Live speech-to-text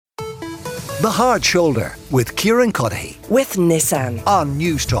The Hard Shoulder with Kieran with Nissan on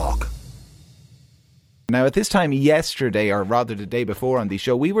News Talk. Now, at this time yesterday, or rather the day before on the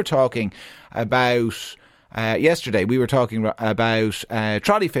show, we were talking about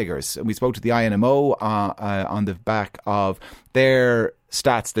trolley figures. We spoke to the INMO on the back of their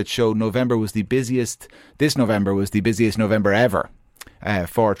stats that showed this November was the busiest November ever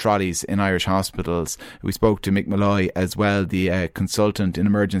for trolleys in Irish hospitals. We spoke to Mick Malloy as well, the consultant in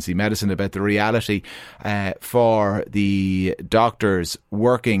emergency medicine, about the reality for the doctors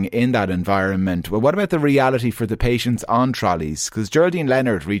working in that environment. Well, what about the reality for the patients on trolleys? Because Geraldine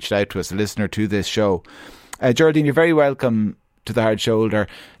Leonard reached out to us, a listener to this show. Geraldine, you're very welcome to The Hard Shoulder.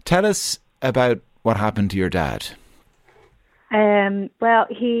 Tell us about what happened to your dad. Well,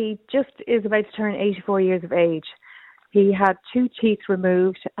 he just is about to turn 84 years of age. He had 2 teeth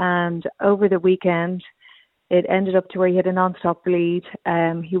removed, and over the weekend it ended up to where he had a non-stop bleed.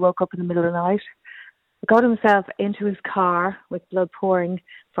 He woke up in the middle of the night, got himself into his car with blood pouring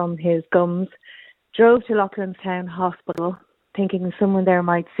from his gums, drove to Loughlinstown Hospital thinking someone there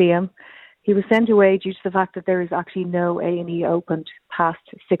might see him. He was sent away due to the fact that there is actually no A&E opened past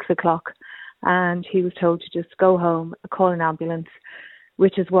 6 o'clock, and he was told to just go home, call an ambulance,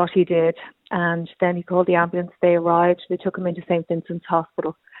 which is what he did. And then he called the ambulance. They arrived. They took him into St Vincent's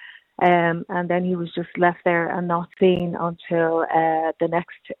Hospital. And then he was just left there and not seen until the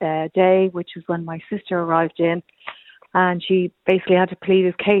next day, which is when my sister arrived in. And she basically had to plead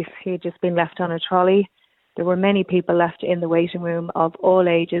his case. He had just been left on a trolley. There were many people left in the waiting room of all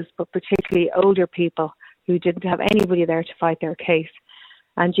ages, but particularly older people who didn't have anybody there to fight their case.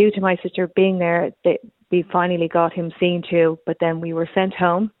 And due to my sister being there, we finally got him seen to, but then we were sent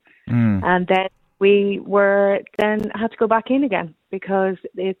home. And then we had to go back in again because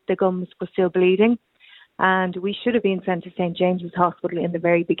the gums were still bleeding. And we should have been sent to St James's Hospital in the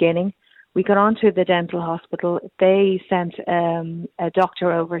very beginning. We got on to the dental hospital. They sent a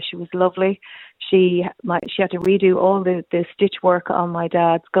doctor over. She was lovely. She had to redo all the stitch work on my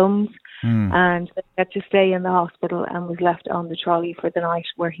dad's gums, and had to stay in the hospital and was left on the trolley for the night,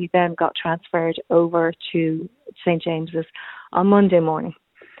 where he then got transferred over to St James's on Monday morning.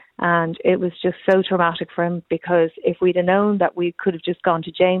 And it was just so traumatic for him, because if we'd have known that we could have just gone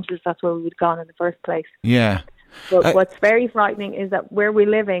to James's, that's where we would have gone in the first place. Yeah. But what's very frightening is that where we're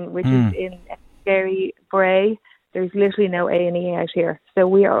living, which is in Derry Bray, there's literally no A&E out here. So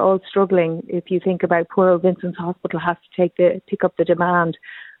we are all struggling. If you think about poor old Vincent's Hospital has to pick up the demand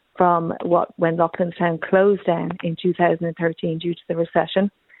from when Loughlinstown closed down in 2013 due to the recession.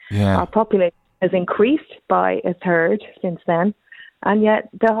 Yeah. Our population has increased by a third since then. And yet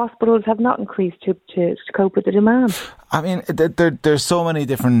the hospitals have not increased to cope with the demand. I mean, there's so many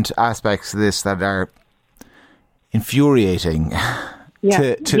different aspects to this that are infuriating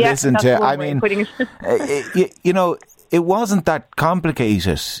to listen to. I mean, it wasn't that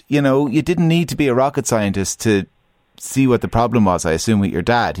complicated. You didn't need to be a rocket scientist to see what the problem was, I assume, with your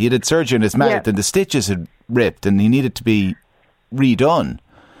dad. He had surgery in his mouth and the stitches had ripped and he needed to be redone.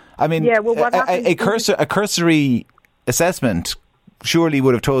 I mean, a cursory assessment surely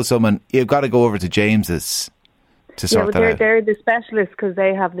would have told someone, you've got to go over to James's to sort that out. They're the specialists because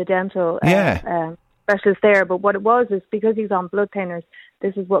they have the dental specialist there. But what it was is because he's on blood thinners,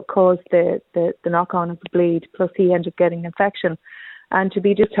 this is what caused the knock-on of the bleed. Plus he ended up getting infection. And to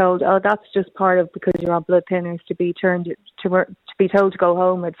be just told, that's just part of because you're on blood thinners, to be told to go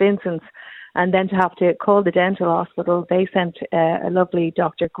home at Vincent's, and then to have to call the dental hospital. They sent a lovely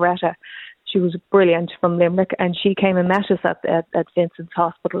Dr. Greta. She was brilliant, from Limerick, and she came and met us at Vincent's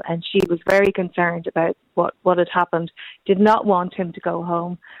Hospital, and she was very concerned about what had happened, did not want him to go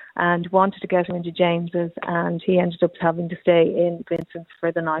home and wanted to get him into James's, and he ended up having to stay in Vincent's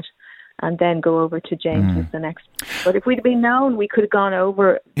for the night and then go over to James's the next. But if we'd been known, we could have gone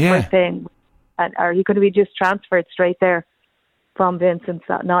over first thing, or he could have been just transferred straight there from Vincent's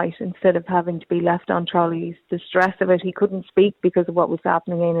that night instead of having to be left on trolleys. The stress of it, he couldn't speak because of what was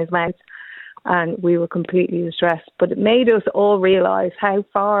happening in his mouth. And we were completely distressed. But it made us all realise how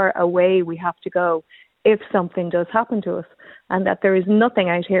far away we have to go if something does happen to us, and that there is nothing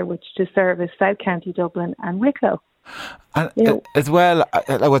out here which to service South County Dublin and Wicklow. And as well,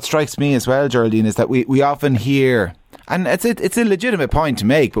 what strikes me as well, Geraldine, is that we often hear, and it's a legitimate point to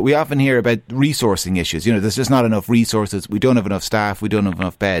make, but we often hear about resourcing issues. There's just not enough resources. We don't have enough staff. We don't have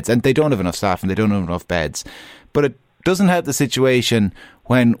enough beds. And they don't have enough staff and they don't have enough beds. But it doesn't help the situation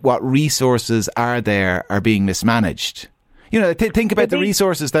when what resources are there are being mismanaged. Think about the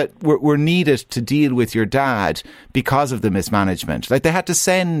resources that were needed to deal with your dad because of the mismanagement. Like, they had to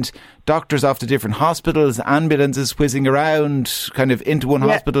send doctors off to different hospitals, ambulances whizzing around, kind of into one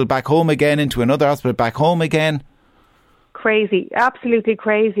hospital, back home again, into another hospital, back home again. Crazy, absolutely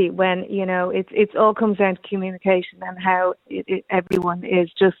crazy. When it all comes down to communication and how everyone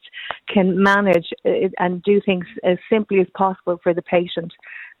can manage and do things as simply as possible for the patient.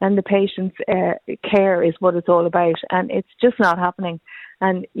 And the patient's care is what it's all about, and it's just not happening.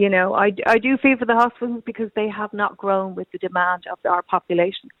 And I do feel for the hospitals because they have not grown with the demand of our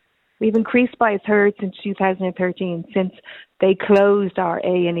population. We've increased by a third since 2013, since they closed our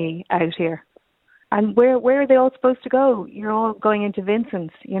A&E out here. And where are they all supposed to go? You're all going into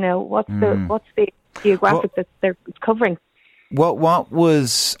Vincent's. What's the geographic that they're covering? What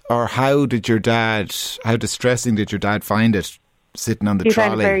was, or how distressing did your dad find it sitting on the trolley? He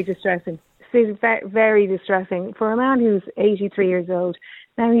found it very distressing. It's very, very distressing for a man who's 83 years old.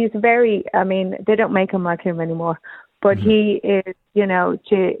 Now they don't make him like him anymore. But he is, he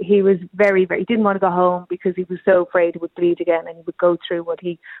was very, very, he didn't want to go home because he was so afraid he would bleed again and he would go through what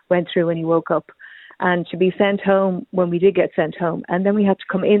he went through when he woke up. And to be sent home when we did get sent home, and then we had to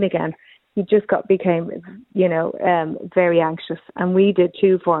come in again, he just became very anxious. And we did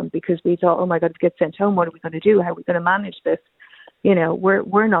too for him, because we thought, oh my God, to get sent home, what are we going to do? How are we going to manage this?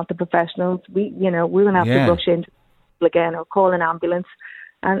 We're not the professionals. We're going to have to rush in again or call an ambulance.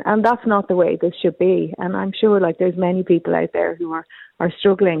 And that's not the way this should be. And I'm sure there's many people out there who are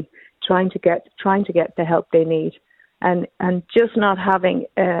struggling, trying to get the help they need. And just not having,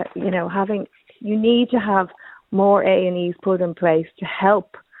 you need to have more A&Es put in place to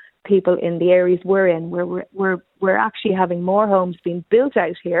help people in the areas we're in, where we're actually having more homes being built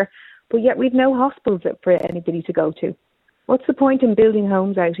out here, but yet we've no hospitals for anybody to go to. What's the point in building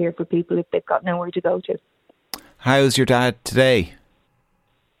homes out here for people if they've got nowhere to go to? How's your dad today?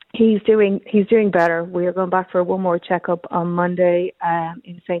 He's doing better. We are going back for one more checkup on Monday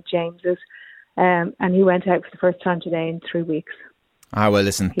in St James's, and he went out for the first time today in 3 weeks. Ah, well,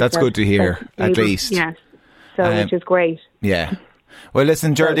 listen, that's good to hear, at least. Yes, which is great. Yeah. Well,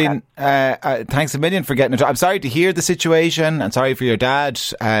 listen, Geraldine, thanks a million for getting in touch. I'm sorry to hear the situation. I'm sorry for your dad.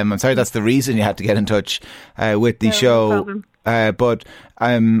 I'm sorry that's the reason you had to get in touch with the show. No but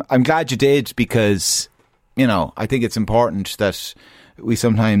I'm glad you did, because, I think it's important that we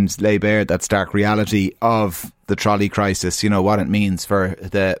sometimes lay bare that stark reality of the trolley crisis, what it means for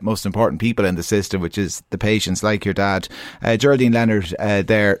the most important people in the system, which is the patients like your dad. Geraldine Leonard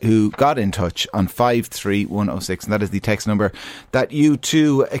there, who got in touch on 53106, and that is the text number that you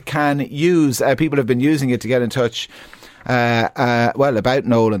too can use. People have been using it to get in touch about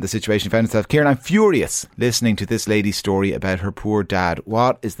Noel and the situation he found himself. Kieran, I'm furious listening to this lady's story about her poor dad.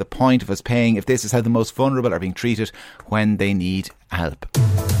 What is the point of us paying if this is how the most vulnerable are being treated when they need help?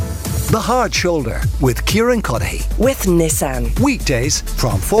 The Hard Shoulder with Kieran Cuddihy. With Nissan. Weekdays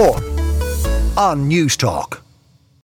from 4 on News Talk.